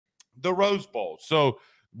the Rose Bowl. So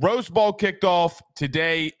Rose Bowl kicked off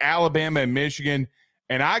today, Alabama and Michigan.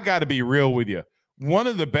 And I got to be real with you. One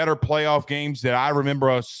of the better playoff games that I remember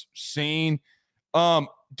us seeing,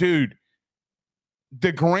 dude,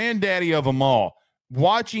 the granddaddy of them all.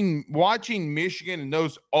 Watching Michigan in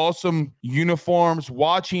those awesome uniforms,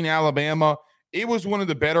 watching Alabama, it was one of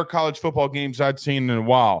the better college football games I'd seen in a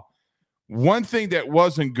while. One thing that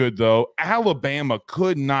wasn't good, though, Alabama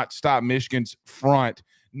could not stop Michigan's front,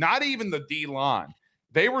 not even the D-line.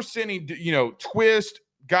 They were sending, twist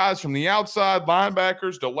guys from the outside,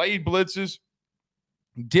 linebackers, delayed blitzes.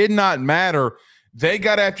 Did not matter. They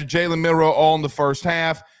got after Jalen Milroe all in the first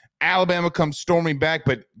half. Alabama comes storming back,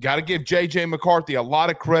 but got to give J.J. McCarthy a lot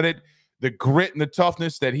of credit, the grit and the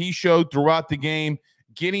toughness that he showed throughout the game,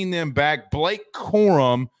 getting them back. Blake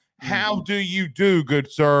Corum, how do you do,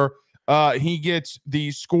 good sir? He gets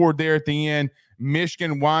the score there at the end.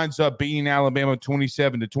 Michigan winds up beating Alabama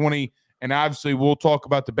 27-20, and obviously we'll talk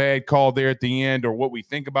about the bad call there at the end or what we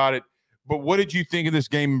think about it. But what did you think of this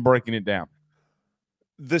game and breaking it down?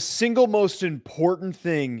 The single most important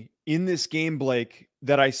thing in this game, Blake,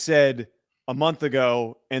 that I said a month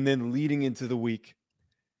ago and then leading into the week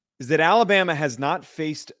is that Alabama has not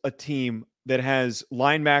faced a team that has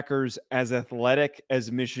linebackers as athletic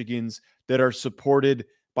as Michigan's that are supported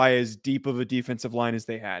by as deep of a defensive line as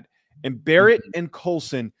they had. And Barrett and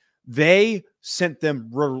Colson, they sent them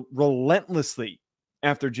relentlessly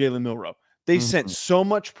after Jalen Milroe. They sent so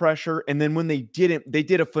much pressure, and then when they didn't, they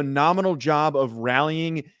did a phenomenal job of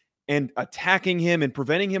rallying and attacking him and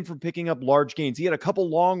preventing him from picking up large gains. He had a couple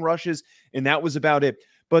long rushes, and that was about it.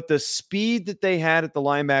 But the speed that they had at the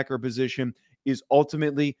linebacker position is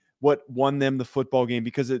ultimately what won them the football game,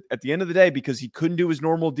 because at the end of the day, because he couldn't do his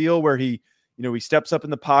normal deal where he steps up in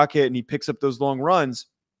the pocket and he picks up those long runs,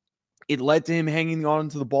 it led to him hanging on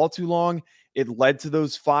to the ball too long. It led to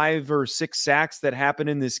those 5 or 6 sacks that happened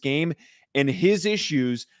in this game. And his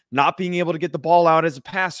issues, not being able to get the ball out as a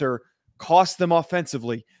passer, cost them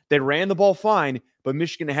offensively. They ran the ball fine, but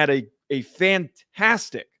Michigan had a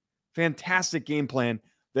fantastic game plan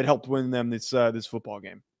that helped win them this football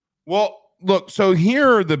game. Well, look, so here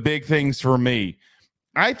are the big things for me.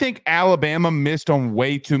 I think Alabama missed on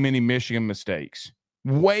way too many Michigan mistakes.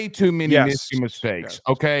 Way too many Michigan mistakes,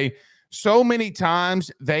 okay? So many times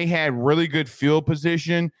they had really good field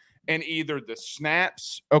position, and either the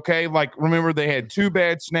snaps, okay, like remember they had 2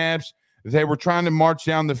 bad snaps. They were trying to march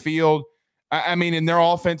down the field. I mean, and their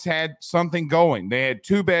offense had something going. They had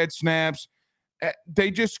 2 bad snaps.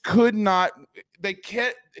 They just could not. They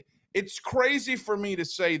can't. It's crazy for me to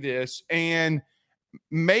say this, and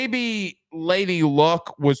maybe Lady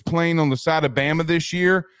Luck was playing on the side of Bama this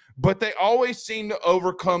year, but they always seem to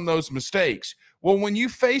overcome those mistakes. Well, when you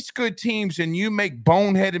face good teams and you make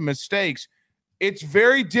boneheaded mistakes, it's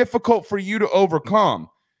very difficult for you to overcome.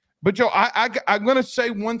 But, Joe, I'm going to say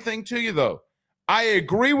one thing to you, though. I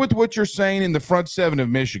agree with what you're saying in the front 7 of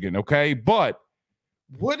Michigan, okay? But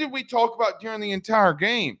what did we talk about during the entire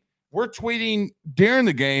game? We're tweeting during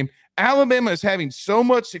the game, Alabama is having so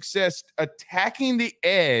much success attacking the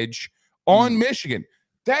edge on Michigan.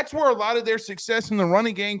 That's where a lot of their success in the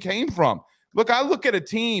running game came from. Look, I look at a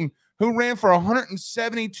team who ran for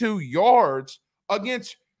 172 yards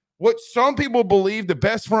against what some people believe the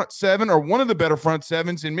best front 7 or one of the better front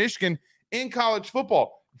 7s in Michigan in college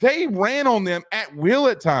football. They ran on them at will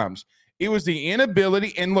at times. It was the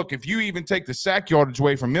inability. And look, if you even take the sack yardage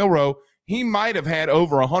away from Milroe, he might have had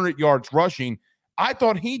over 100 yards rushing. I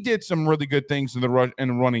thought he did some really good things in the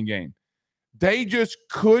running game. They just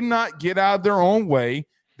could not get out of their own way.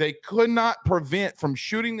 They could not prevent from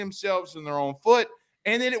shooting themselves in their own foot.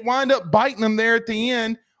 And then it wound up biting them there at the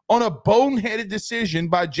end on a boneheaded decision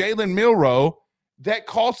by Jalen Milroe that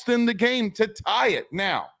cost them the game to tie it.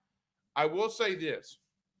 Now, I will say this.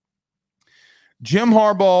 Jim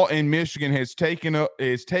Harbaugh in Michigan is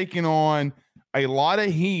taking on a lot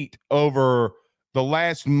of heat over the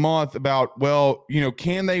last month about, well,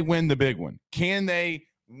 can they win the big one? Can they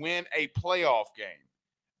win a playoff game?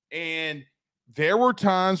 And there were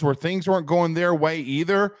times where things weren't going their way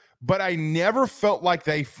either, but I never felt like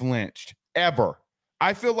they flinched, ever.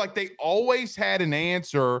 I feel like they always had an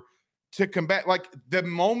answer to combat. Like the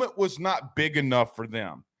moment was not big enough for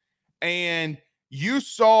them. And you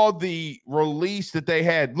saw the release that they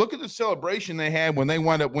had. Look at the celebration they had when they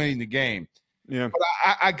wound up winning the game. Yeah. But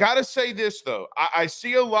I got to say this, though. I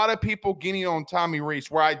see a lot of people getting on Tommy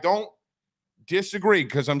Rees where I don't disagree,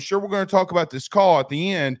 because I'm sure we're going to talk about this call at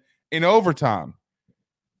the end in overtime.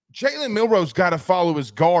 Jalen Milroe's got to follow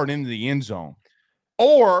his guard into the end zone,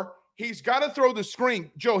 or he's got to throw the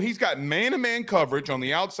screen. Joe, he's got man-to-man coverage on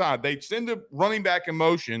the outside. They send the running back in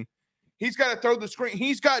motion. He's got to throw the screen.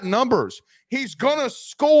 He's got numbers. He's going to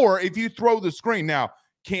score if you throw the screen. Now,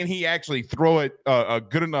 can he actually throw it a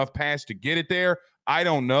good enough pass to get it there? I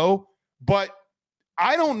don't know. But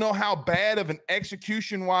I don't know how bad of an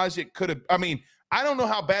execution-wise it could have. I mean, I don't know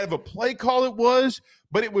how bad of a play call it was,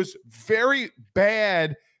 but it was very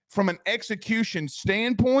bad from an execution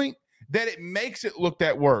standpoint that it makes it look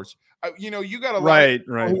that worse. You got a lot of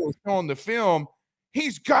people who are showing the film.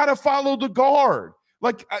 He's got to follow the guard.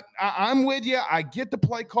 Like, I'm with you. I get the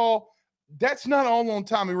play call. That's not all on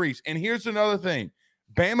Tommy Rees. And here's another thing.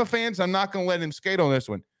 Bama fans, I'm not going to let him skate on this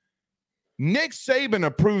one. Nick Saban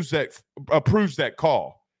approves that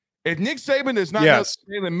call. If Nick Saban does not know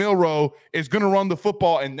Jalen Milroe is going to run the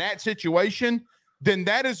football in that situation, then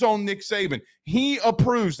that is on Nick Saban. He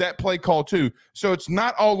approves that play call too. So it's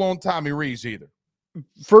not all on Tommy Rees either.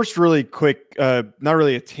 First, really quick, not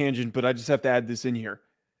really a tangent, but I just have to add this in here.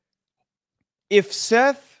 If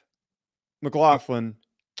Seth McLaughlin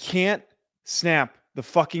can't snap the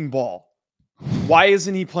fucking ball, why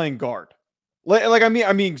isn't he playing guard? Like, I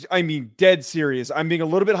mean, dead serious. I'm being a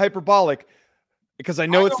little bit hyperbolic because I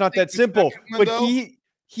know it's not that simple. But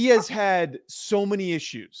he has had so many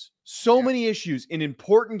issues in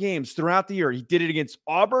important games throughout the year. He did it against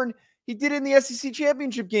Auburn. He did it in the SEC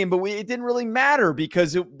championship game, but it didn't really matter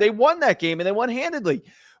because they won that game and they won handedly.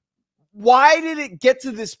 Why did it get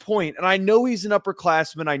to this point? And I know he's an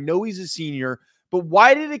upperclassman. I know he's a senior, but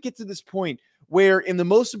why did it get to this point where in the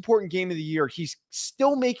most important game of the year, he's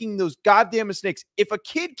still making those goddamn mistakes? If a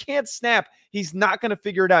kid can't snap, he's not going to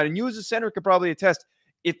figure it out. And you as a center could probably attest,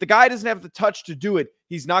 if the guy doesn't have the touch to do it,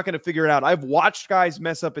 he's not going to figure it out. I've watched guys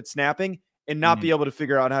mess up at snapping and not be able to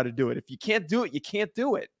figure out how to do it. If you can't do it, you can't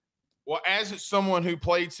do it. Well, as someone who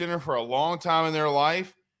played center for a long time in their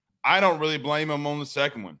life, I don't really blame him on the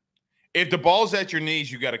second one. If the ball's at your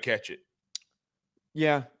knees, you got to catch it.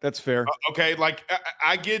 Yeah, that's fair. Okay, like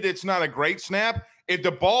I get it's not a great snap. If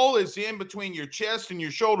the ball is in between your chest and your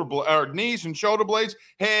knees and shoulder blades,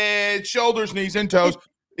 head, shoulders, knees, and toes.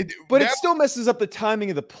 But it still messes up the timing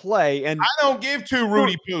of the play. And I don't give two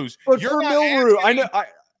Rudy Poos. But for Milroe,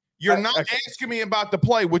 you're not asking me about the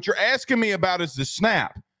play. What you're asking me about is the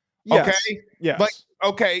snap. Yes. Okay. Yes. Like,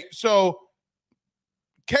 okay, so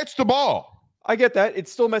catch the ball. I get that. It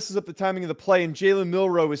still messes up the timing of the play. And Jalen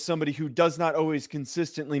Milroe is somebody who does not always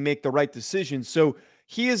consistently make the right decision. So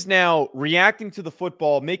he is now reacting to the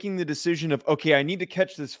football, making the decision of, okay, I need to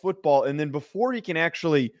catch this football. And then before he can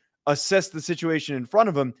actually assess the situation in front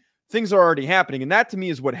of him, things are already happening. And that to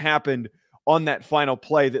me is what happened on that final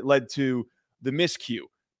play that led to the miscue.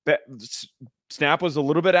 Snap was a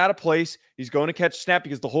little bit out of place. He's going to catch snap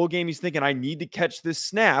because the whole game he's thinking, I need to catch this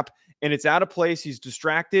snap. And it's out of place. He's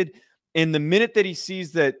distracted. And the minute that he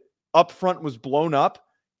sees that up front was blown up,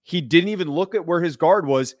 he didn't even look at where his guard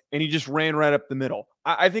was, and he just ran right up the middle.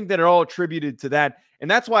 I think that it all attributed to that.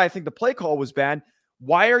 And that's why I think the play call was bad.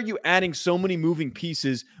 Why are you adding so many moving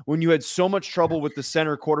pieces when you had so much trouble with the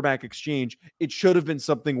center quarterback exchange? It should have been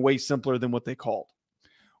something way simpler than what they called.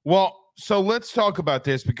 Well, so let's talk about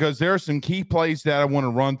this because there are some key plays that I want to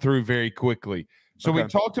run through very quickly. So we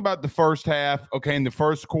talked about the first half, in the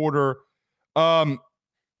first quarter.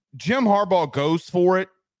 Jim Harbaugh goes for it,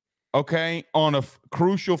 on a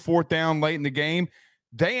crucial fourth down late in the game.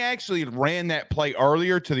 They actually ran that play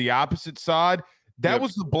earlier to the opposite side. That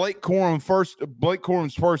was the Blake Corum's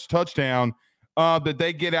first touchdown that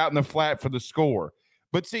they get out in the flat for the score.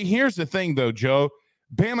 But see, here's the thing, though, Joe.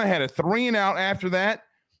 Bama had a 3-and-out after that.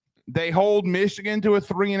 They hold Michigan to a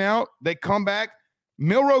 3-and-out. They come back.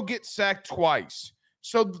 Milroe gets sacked twice.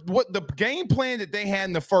 So what the game plan that they had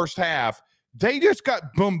in the first half, they just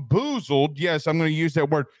got bamboozled. Yes, I'm going to use that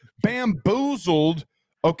word. Bamboozled,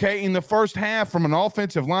 in the first half from an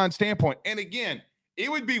offensive line standpoint. And again, it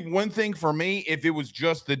would be one thing for me if it was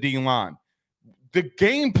just the D-line. The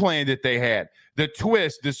game plan that they had, the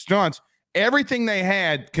twist, the stunts, everything they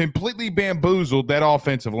had completely bamboozled that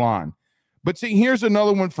offensive line. But see, here's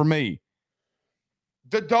another one for me.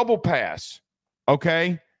 The double pass,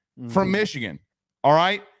 from Michigan, all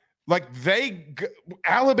right? Like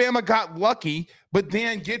Alabama got lucky, but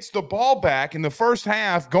then gets the ball back in the first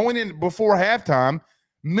half, going in before halftime.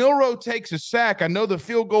 Milroe takes a sack. I know the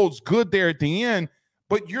field goal's good there at the end,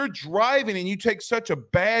 but you're driving and you take such a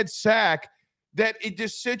bad sack that it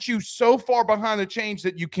just sits you so far behind the chains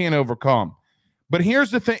that you can't overcome. But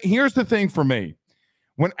here's the thing. Here's the thing for me.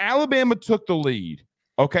 When Alabama took the lead,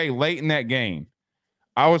 late in that game,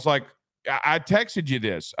 I was like, I texted you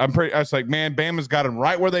this. I was like, man, Bama's got them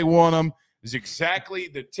right where they want them. It's exactly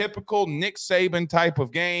the typical Nick Saban type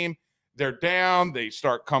of game. They're down. They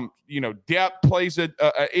start depth plays a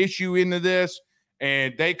issue into this.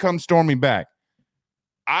 and they come storming back.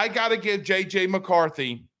 I got to give J.J.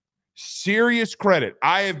 McCarthy serious credit.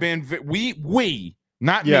 I have been we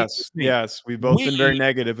not yes, me. Yes, we've both been very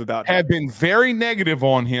negative about him. Have been very negative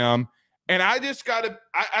on him, and I just got to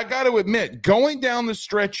I got to admit, going down the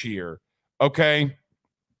stretch here, okay,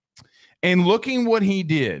 and looking what he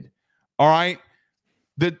did, all right,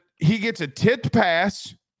 that he gets a tipped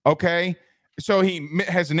pass, okay, so he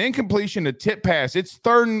has an incompletion, a tip pass. It's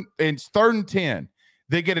third and 10.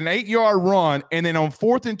 They get an 8-yard run, and then on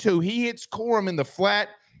 4th and 2, he hits Corum in the flat.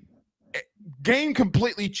 Game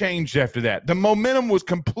completely changed after that. The momentum was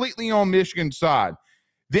completely on Michigan's side.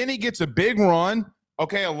 Then he gets a big run,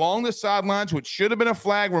 okay, along the sidelines, which should have been a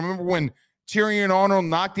flag. Remember when Tyrion Arnold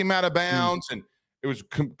knocked him out of bounds, and it was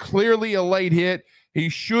clearly a late hit. He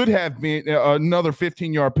should have been another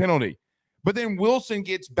 15-yard penalty. But then Wilson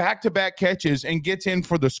gets back-to-back catches and gets in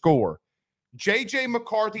for the score. J.J.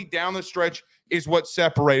 McCarthy down the stretch is what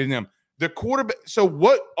separated them. The quarterback. So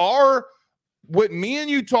what me and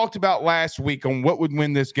you talked about last week on what would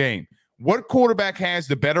win this game, what quarterback has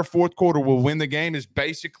the better fourth quarter will win the game is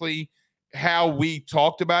basically how we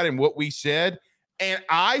talked about it and what we said. And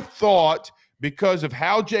I thought because of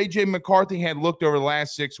how J.J. McCarthy had looked over the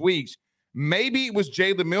last 6 weeks, maybe it was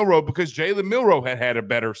Jalen Milroe because Jalen Milroe had a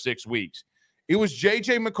better 6 weeks. It was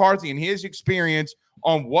J.J. McCarthy and his experience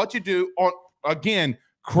on what to do on, again,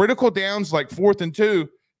 critical downs like 4th and 2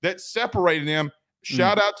 that separated them.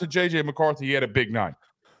 Shout out to J.J. McCarthy. He had a big night.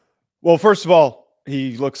 Well, first of all,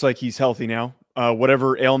 he looks like he's healthy now.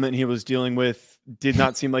 Whatever ailment he was dealing with did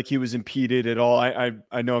not seem like he was impeded at all.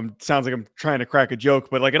 I know it sounds like I'm trying to crack a joke,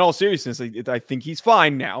 but like in all seriousness, I think he's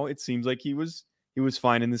fine now. It seems like he was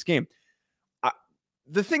fine in this game.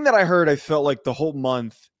 The thing that I heard, I felt like the whole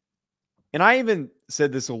month, and I even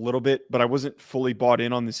said this a little bit, but I wasn't fully bought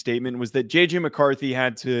in on the statement, was that J.J. McCarthy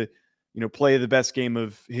had to, play the best game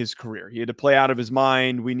of his career. He had to play out of his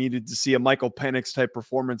mind. We needed to see a Michael Penix type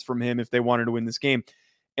performance from him if they wanted to win this game.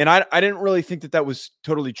 And I didn't really think that was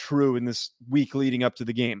totally true in this week leading up to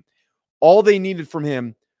the game. All they needed from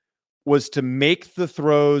him was to make the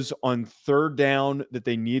throws on 3rd down that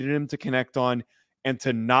they needed him to connect on and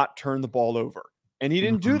to not turn the ball over. And he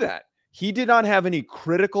didn't do that. He did not have any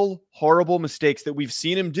critical, horrible mistakes that we've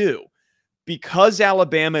seen him do because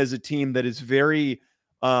Alabama is a team that is very,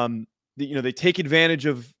 they take advantage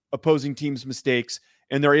of opposing teams' mistakes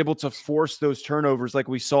and they're able to force those turnovers like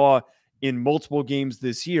we saw in multiple games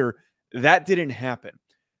this year. That didn't happen.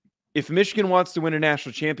 If Michigan wants to win a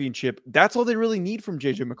national championship, that's all they really need from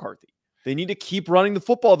J.J. McCarthy. They need to keep running the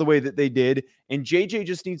football the way that they did, and J.J.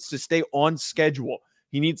 just needs to stay on schedule.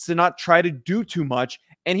 He needs to not try to do too much,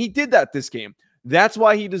 and he did that this game. That's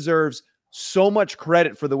why he deserves so much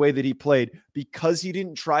credit for the way that he played, because he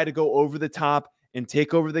didn't try to go over the top and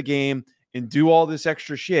take over the game and do all this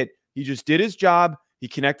extra shit. He just did his job. He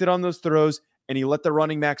connected on those throws, and he let the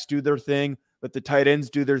running backs do their thing, let the tight ends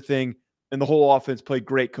do their thing, and the whole offense played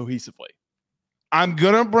great cohesively. I'm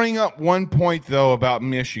going to bring up one point, though, about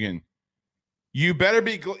Michigan. You better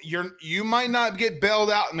be – you might not get bailed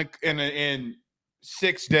out in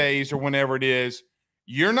 6 days or whenever it is.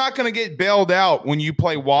 You're not going to get bailed out when you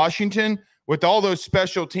play Washington with all those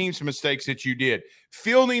special teams mistakes that you did.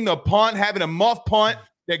 Fielding the punt, having a muff punt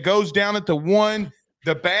that goes down at the 1,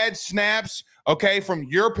 the bad snaps, okay, from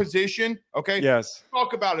your position, okay? Yes.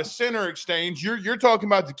 Talk about a center exchange. You're talking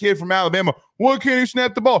about the kid from Alabama. Why can't he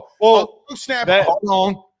snap the ball? Well,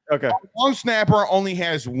 long snapper only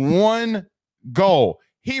has one goal.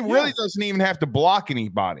 He really doesn't even have to block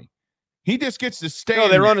anybody. He just gets to stand. No,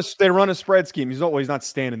 they run a spread scheme. He's not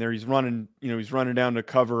standing there. He's running, he's running down to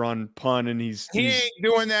cover on punt, and he ain't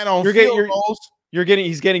doing that on field goals.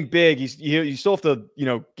 He's getting big. You still have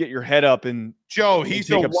to, get your head up and Joe,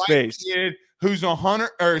 he's a white kid who's 100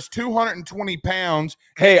 or is 220 pounds.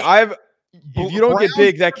 Hey, if you don't get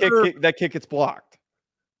big, that kick gets blocked.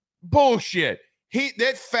 Bullshit.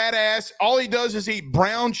 That fat ass, all he does is eat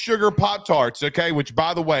brown sugar Pop-Tarts, okay, which,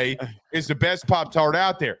 by the way, is the best Pop-Tart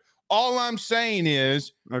out there. All I'm saying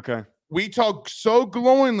is, we talk so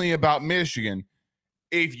glowingly about Michigan.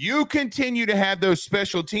 If you continue to have those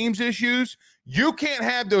special teams issues, you can't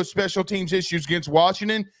have those special teams issues against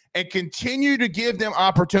Washington and continue to give them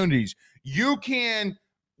opportunities. You can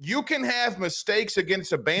have mistakes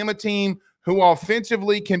against a Bama team who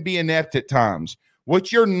offensively can be inept at times.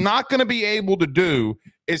 What you're not going to be able to do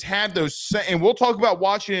is have those, and we'll talk about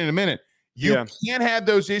Washington in a minute. You can't have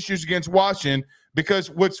those issues against Washington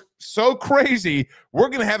because what's so crazy, we're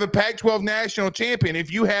going to have a Pac-12 national champion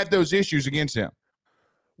if you have those issues against him.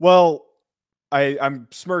 Well, I'm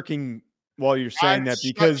smirking while you're saying that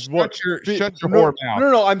because shut your whore mouth.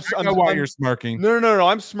 No. I know why you're smirking. No.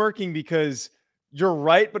 I'm smirking because you're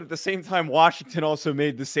right, but at the same time, Washington also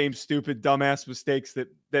made the same stupid, dumbass mistakes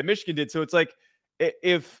that Michigan did. So it's like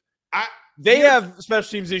if they have special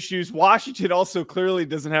teams issues, Washington also clearly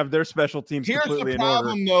doesn't have their special teams completely in order. Here's the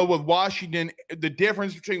problem, though, with Washington. The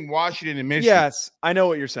difference between Washington and Michigan. Yes, I know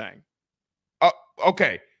what you're saying.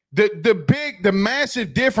 Okay. The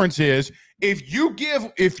massive difference is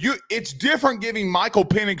it's different giving Michael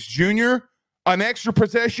Penix Jr. an extra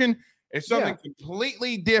possession. It's something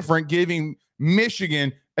completely different giving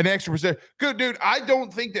Michigan an extra possession. Good dude. I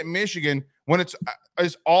don't think that Michigan, when it's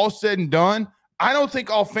all said and done, I don't think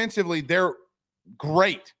offensively they're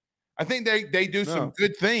great. I think they do some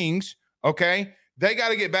good things. Okay. They got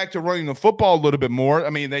to get back to running the football a little bit more. I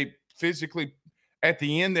mean, they physically at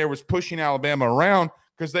the end there was pushing Alabama around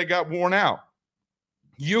because they got worn out.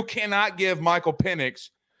 You cannot give Michael Penix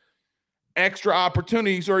extra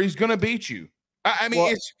opportunities or he's going to beat you. I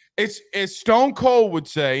mean, it's as Stone Cold would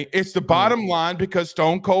say, it's the bottom line because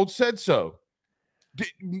Stone Cold said so.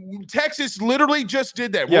 Texas literally just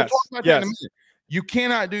did that. We'll talk about that in a minute. You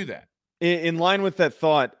cannot do that. In line with that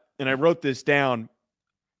thought, and I wrote this down,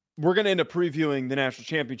 we're going to end up previewing the national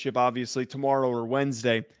championship, obviously, tomorrow or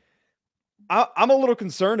Wednesday. I'm a little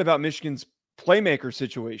concerned about Michigan's playmaker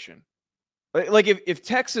situation. Like if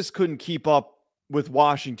Texas couldn't keep up with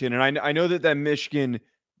Washington, and I know that Michigan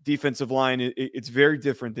defensive line, it's very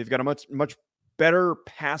different. They've got a much better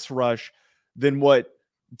pass rush than what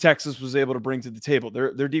Texas was able to bring to the table.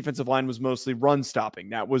 Their defensive line was mostly run stopping.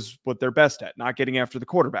 That was what they're best at, not getting after the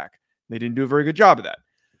quarterback. They didn't do a very good job of that.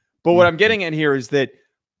 But what I'm getting at here is that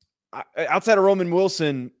outside of Roman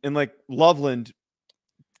Wilson and like Loveland,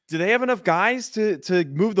 do they have enough guys to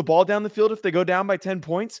move the ball down the field if they go down by 10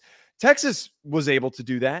 points? Texas was able to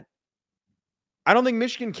do that. I don't think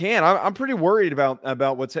Michigan can. I'm pretty worried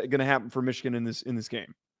about what's going to happen for Michigan in this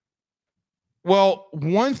game. Well,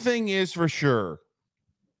 one thing is for sure.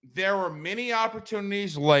 There were many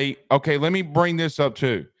opportunities late. Okay, let me bring this up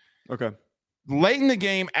too. Okay. Late in the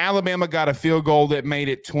game, Alabama got a field goal that made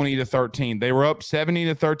it 20-13. They were up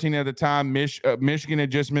 17-13 at the time. Michigan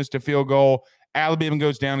had just missed a field goal. Alabama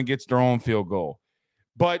goes down and gets their own field goal.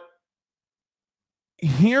 But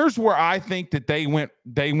here's where I think that they went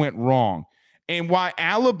wrong. And why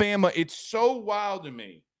Alabama, it's so wild to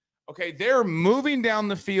me. Okay, they're moving down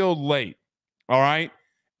the field late. All right.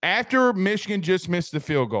 After Michigan just missed the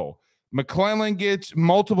field goal, McClellan gets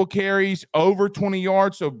multiple carries over 20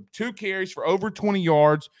 yards. So 2 carries for over 20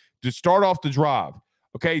 yards to start off the drive.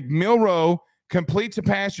 Okay. Milroe completes a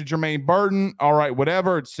pass to Jermaine Burton. All right,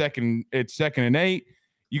 whatever. It's second and 8.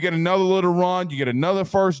 You get another little run. You get another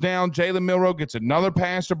first down. Jalen Milroe gets another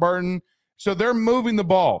pass to Burton. So they're moving the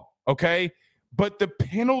ball. Okay. But the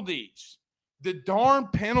penalties, the darn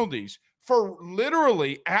penalties for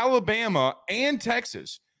literally Alabama and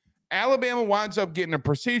Texas. Alabama winds up getting a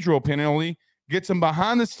procedural penalty, gets them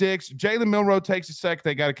behind the sticks. Jalen Milroe takes a sack.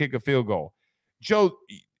 They got to kick a field goal. Joe,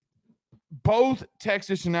 both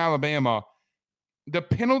Texas and Alabama, the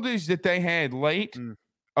penalties that they had late,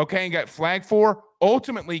 okay, and got flagged for,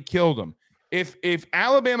 ultimately killed them. If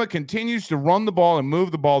Alabama continues to run the ball and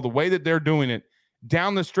move the ball the way that they're doing it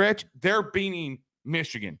down the stretch, they're beating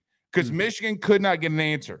Michigan because Michigan could not get an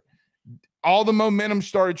answer. All the momentum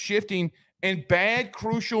started shifting in bad,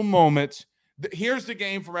 crucial moments. Here's the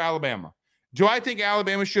game for Alabama. Do I think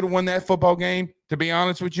Alabama should have won that football game? To be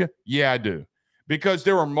honest with you, yeah, I do. Because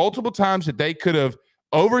there were multiple times that they could have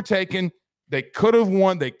overtaken, they could have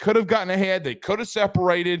won, they could have gotten ahead, they could have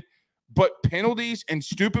separated, but penalties and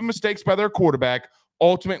stupid mistakes by their quarterback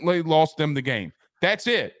ultimately lost them the game. That's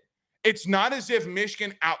it. It's not as if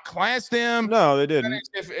Michigan outclassed them. No, they didn't.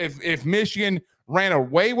 If Michigan ran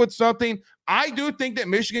away with something, I do think that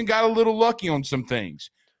Michigan got a little lucky on some things.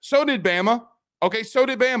 So did Bama. Okay, so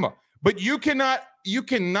did Bama. But you cannot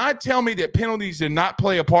tell me that penalties did not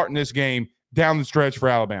play a part in this game down the stretch for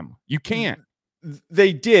Alabama. You can't.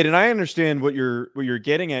 They did, and I understand what you're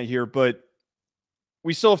getting at here, but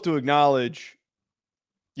we still have to acknowledge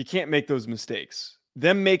you can't make those mistakes.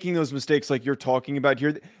 Them making those mistakes like you're talking about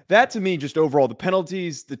here, that to me, just overall, the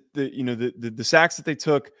penalties, the sacks that they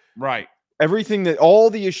took, right, everything, that all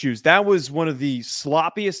the issues, that was one of the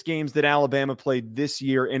sloppiest games that Alabama played this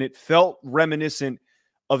year, and it felt reminiscent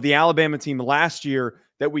of the Alabama team last year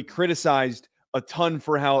that we criticized a ton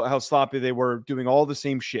for how sloppy they were, doing all the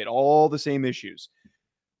same shit, all the same issues.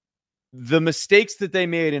 The mistakes that they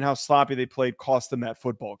made and how sloppy they played cost them that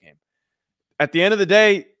football game. At the end of the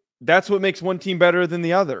day, that's what makes one team better than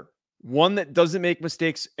the other. One that doesn't make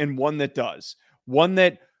mistakes and one that does. One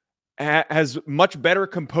that has much better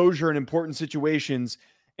composure in important situations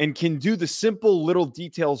and can do the simple little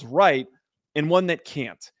details right, and one that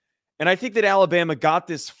can't. And I think that Alabama got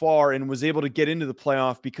this far and was able to get into the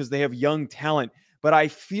playoff because they have young talent. But I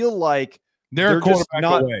feel like they're a quarterback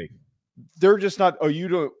away. They're just not. Oh, you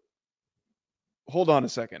don't. Hold on a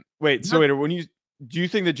second. Wait. So wait, do you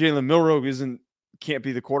think that Jalen Milroe can't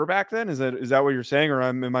be the quarterback then? Is that what you're saying, or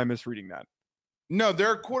am I misreading that? No,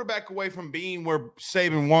 they're a quarterback away from being where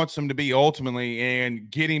Saban wants them to be ultimately, and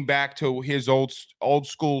getting back to his old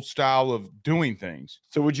school style of doing things.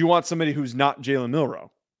 So would you want somebody who's not Jalen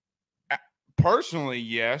Milroe? Personally,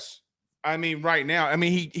 yes. I mean, right now, I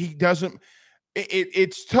mean, he doesn't.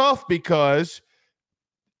 It's tough because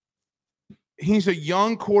he's a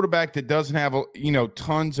young quarterback that doesn't have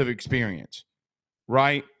tons of experience,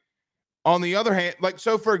 right? On the other hand, like,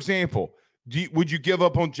 so for example, would you give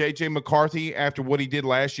up on JJ McCarthy after what he did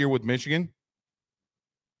last year with Michigan?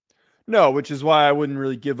 No, which is why I wouldn't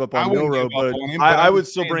really give up on Milroe, but I would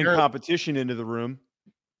still bring competition into the room.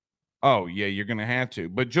 Oh yeah, you're going to have to.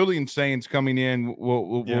 But Julian Saints coming in,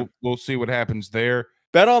 we'll see what happens there.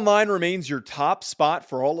 BetOnline remains your top spot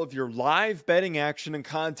for all of your live betting action and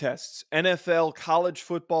contests. NFL, college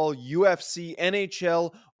football, UFC,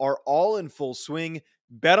 NHL are all in full swing.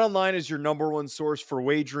 BetOnline is your number one source for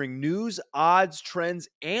wagering news, odds, trends,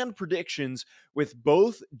 and predictions with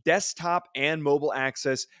both desktop and mobile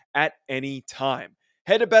access at any time.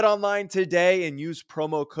 Head to BetOnline today and use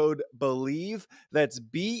promo code BELIEVE, that's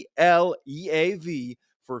BLEAV,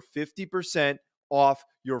 for 50% off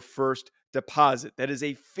your first deposit. That is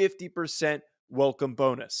a 50% welcome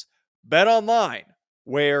bonus. BetOnline,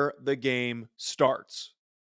 where the game starts.